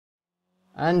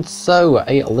And so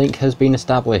a link has been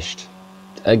established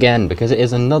again because it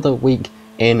is another week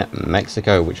in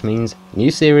Mexico, which means new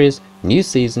series, new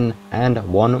season, and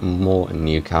one more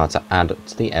new car to add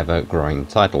to the ever-growing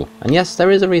title. And yes,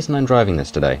 there is a reason I'm driving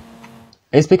this today.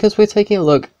 It's because we're taking a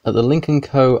look at the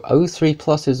Lynk&Co 03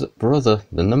 Plus's brother,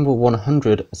 the number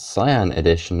 100 Cyan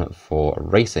edition for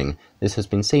racing. This has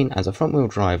been seen as a front-wheel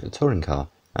drive touring car,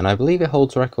 and I believe it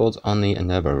holds records on the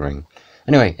Nürburgring.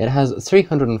 Anyway, it has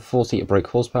 340 brake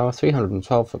horsepower,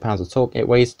 312 pounds of torque, it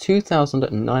weighs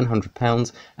 2,900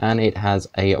 pounds, and it has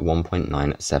a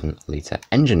 1.97 litre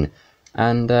engine,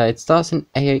 and it starts in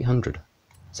A800.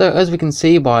 So as we can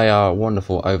see by our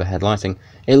wonderful overhead lighting,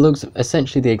 it looks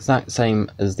essentially the exact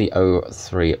same as the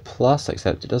 03 Plus,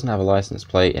 except it doesn't have a license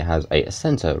plate, it has a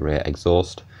centre rear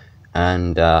exhaust,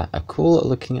 and a cool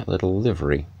looking little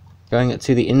livery. Going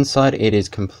to the inside, it is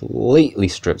completely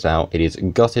stripped out, it is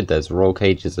gutted, there's roll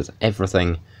cages, there's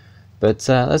everything. But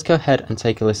let's go ahead and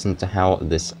take a listen to how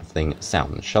this thing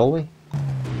sounds, shall we?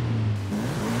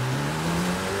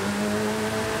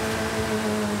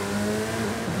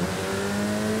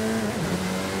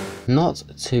 Not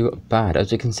too bad.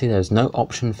 As you can see, there's no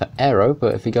option for aero,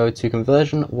 but if we go to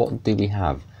conversion, what do we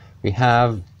have? We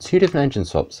have two different engine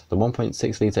swaps, the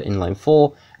 1.6 litre inline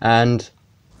 4 and...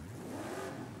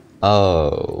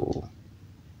 oh.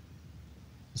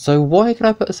 So why could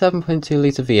I put a 7.2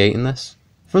 litre V8 in this?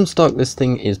 From stock, this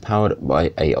thing is powered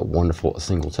by a wonderful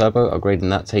single turbo. Upgrading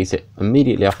that takes it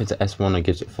immediately up into S1 and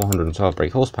gives it 412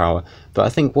 brake horsepower. But I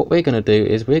think what we're going to do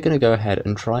is we're going to go ahead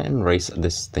and try and race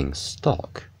this thing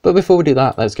stock. But before we do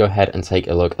that, let's go ahead and take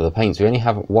a look at the paints. We only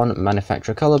have one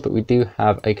manufacturer colour, but we do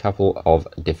have a couple of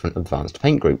different advanced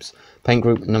paint groups. Paint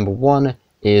group number 1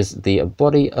 is the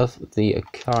body of the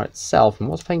car itself. And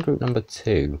what's paint group number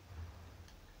 2?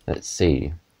 Let's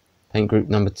see. Paint group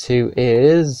number 2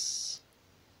 is...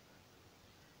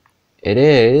 it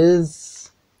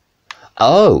is...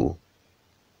 oh!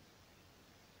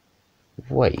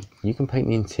 Wait, you can paint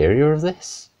the interior of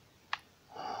this?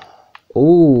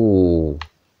 Ooh!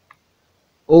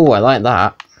 Oh, I like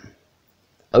that.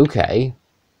 Okay.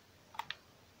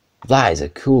 That is a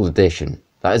cool addition.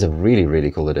 That is a really,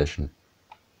 really cool addition.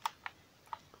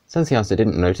 Something else I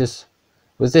didn't notice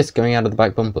was this going out of the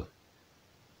back bumper.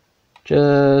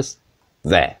 Just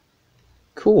there.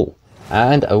 Cool.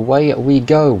 And away we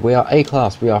go. We are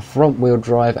A-Class, we are front-wheel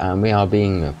drive, and we are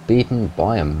being beaten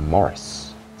by a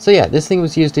Morris. So yeah, this thing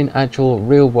was used in actual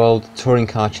real-world touring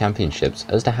car championships.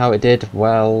 As to how it did,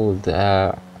 well,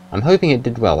 I'm hoping it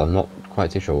did well. I'm not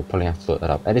quite too sure. We'll probably have to look that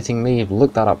up. Editing me,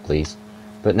 look that up, please.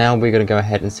 But now we're going to go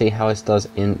ahead and see how this does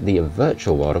in the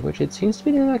virtual world, of which it seems to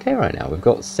be doing okay right now. We've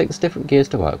got 6 different gears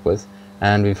to work with,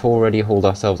 and we've already hauled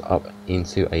ourselves up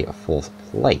into a 4th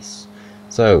place.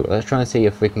 So let's try and see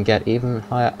if we can get even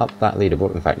higher up that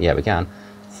leaderboard. In fact, yeah, we can.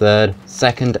 3rd,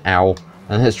 2nd, ow.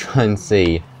 And let's try and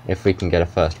see if we can get a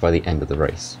 1st by the end of the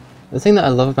race. The thing that I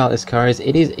love about this car is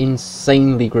it is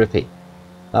insanely grippy.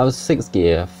 That was 6th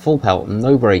gear, full pelt,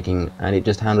 no braking, and it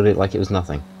just handled it like it was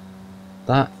nothing.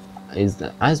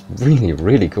 That's really,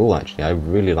 really cool actually. I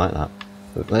really like that.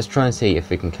 But let's try and see if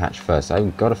we can catch 1st.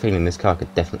 I've got a feeling this car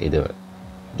could definitely do it.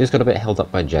 Just got a bit held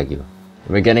up by Jaguar.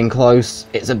 We're getting close.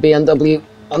 It's a BMW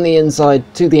on the inside,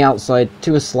 to the outside,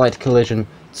 to a slight collision,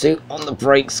 to on the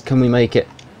brakes. Can we make it?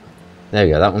 There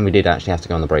we go. That one we did actually have to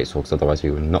go on the brakes for, because otherwise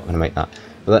we were not going to make that.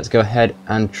 But let's go ahead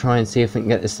and try and see if we can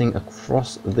get this thing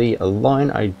across the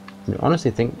line. I honestly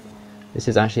think this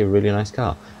is actually a really nice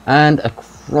car. And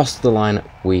across the line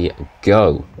we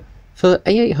go. For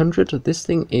A800, this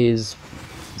thing is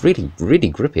really, really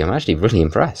grippy. I'm actually really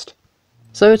impressed.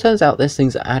 So it turns out this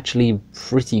thing's actually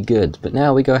pretty good, but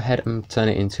now we go ahead and turn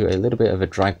it into a little bit of a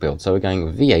drag build. So we're going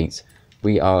with V8,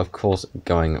 we are of course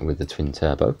going with the twin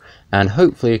turbo, and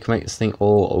hopefully we can make this thing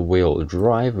all-wheel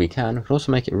drive. We can also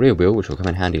make it rear wheel, which will come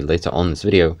in handy later on in this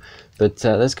video. But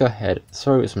let's go ahead,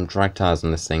 throw some drag tires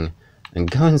on this thing, and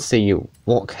go and see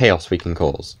what chaos we can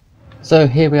cause. So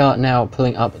here we are now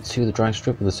pulling up to the drag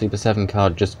strip with the Super 7 car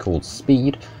just called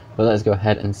Speed. But let's go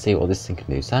ahead and see what this thing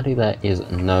can do. Sadly, there is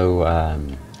no,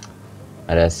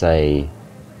 I dare say,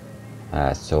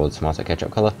 sword tomato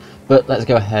ketchup colour. But let's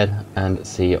go ahead and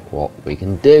see what we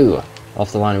can do.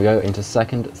 Off the line we go into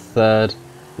 2nd, 3rd.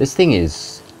 This thing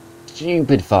is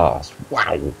stupid fast.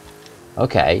 Wow.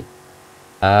 Okay.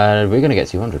 We're going to get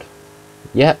 200.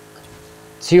 Yep.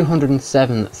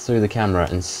 207 through the camera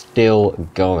and still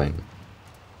going.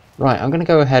 Right, I'm going to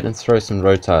go ahead and throw some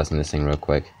road tyres in this thing real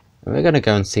quick. And we're going to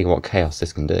go and see what chaos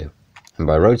this can do. And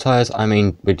by road tyres, I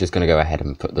mean we're just going to go ahead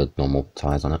and put the normal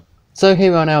tyres on it. So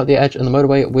here we are now at the edge of the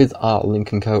motorway with our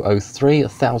Lynk&Co 03,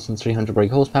 1300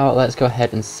 brake horsepower. Let's go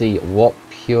ahead and see what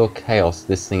pure chaos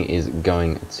this thing is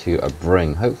going to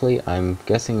bring. Hopefully, I'm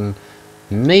guessing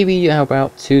maybe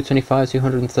about 225,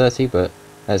 230, but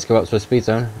let's go up to a speed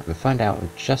zone and find out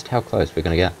just how close we're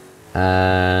going to get.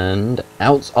 And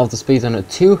out of the speed zone at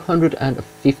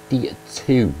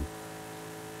 252.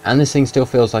 And this thing still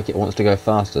feels like it wants to go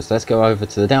faster, so let's go over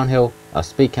to the downhill, our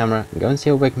speed camera, and go and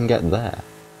see what we can get there.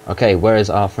 Okay, where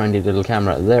is our friendly little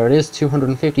camera? There it is,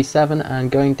 257, and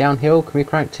going downhill, can we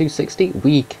crack 260?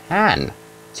 We can!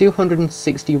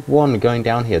 261 going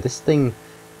down here. This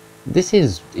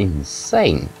is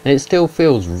insane, and it still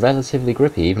feels relatively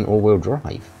grippy, even all-wheel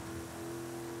drive.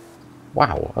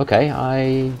 Wow, okay,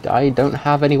 I don't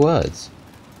have any words.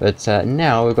 But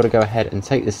now we've got to go ahead and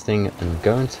take this thing and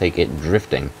go and take it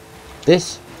drifting.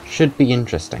 This should be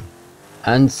interesting.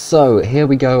 And so, here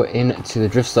we go into the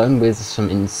drift zone with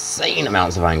some insane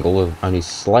amounts of angle, only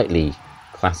slightly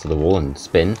clatter the wall and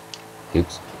spin.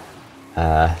 Oops.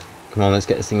 Come on, let's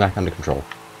get this thing back under control.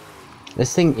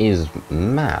 This thing is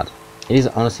mad. It is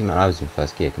honestly mad. I was in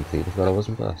first gear completely, forgot I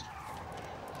wasn't first.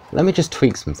 Let me just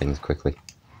tweak some things quickly.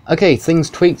 Okay, things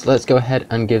tweaked. Let's go ahead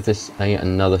and give this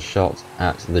another shot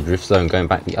at the drift zone, going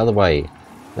back the other way.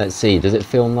 Let's see, does it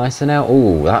feel nicer now?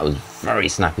 Oh, that was very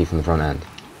snappy from the front end.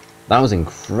 That was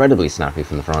incredibly snappy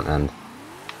from the front end.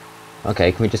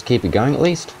 Okay, can we just keep it going at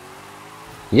least?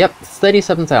 Yep,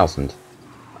 37,000.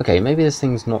 Okay, maybe this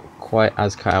thing's not quite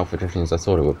as cut out for drifting as I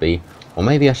thought it would be. Or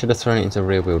maybe I should have thrown it into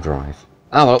rear-wheel drive.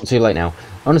 Oh well, too late now.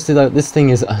 Honestly though, this thing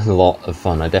is a lot of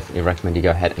fun. I definitely recommend you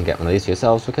go ahead and get one of these for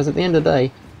yourselves, because at the end of the day,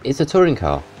 it's a touring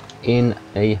car in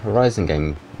a Horizon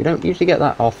game. We don't usually get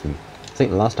that often. I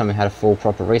think the last time we had a full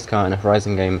proper race car in a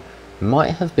Horizon game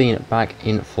might have been back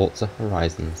in Forza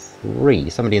Horizon 3.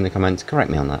 Somebody in the comments correct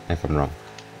me on that if I'm wrong.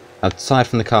 Aside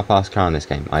from the car pass car in this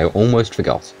game, I almost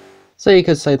forgot. So you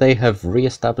could say they have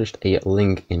re-established a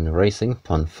link in racing,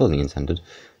 pun fully intended.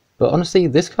 But honestly,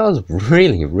 this car's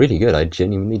really, really good. I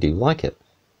genuinely do like it,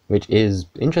 which is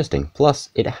interesting. Plus,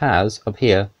 it has, up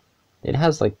here, it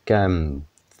has like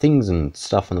things and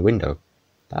stuff on the window.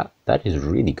 That is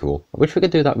really cool. I wish we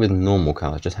could do that with normal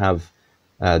cars. Just have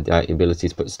the ability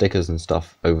to put stickers and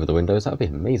stuff over the windows. That would be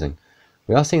amazing.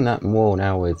 We are seeing that more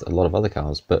now with a lot of other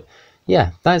cars. But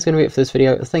yeah, that is going to be it for this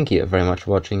video. Thank you very much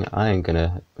for watching. I am going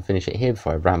to finish it here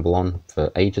before I ramble on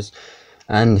for ages.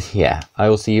 And yeah, I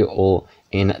will see you all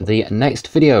in the next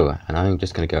video. And I'm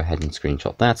just going to go ahead and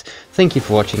screenshot that. Thank you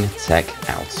for watching. Tech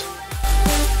out.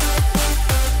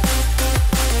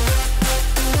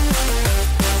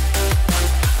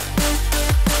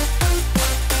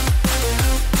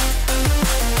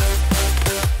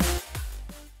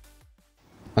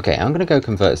 Okay, I'm going to go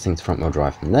convert this thing to front wheel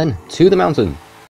drive and then to the mountain.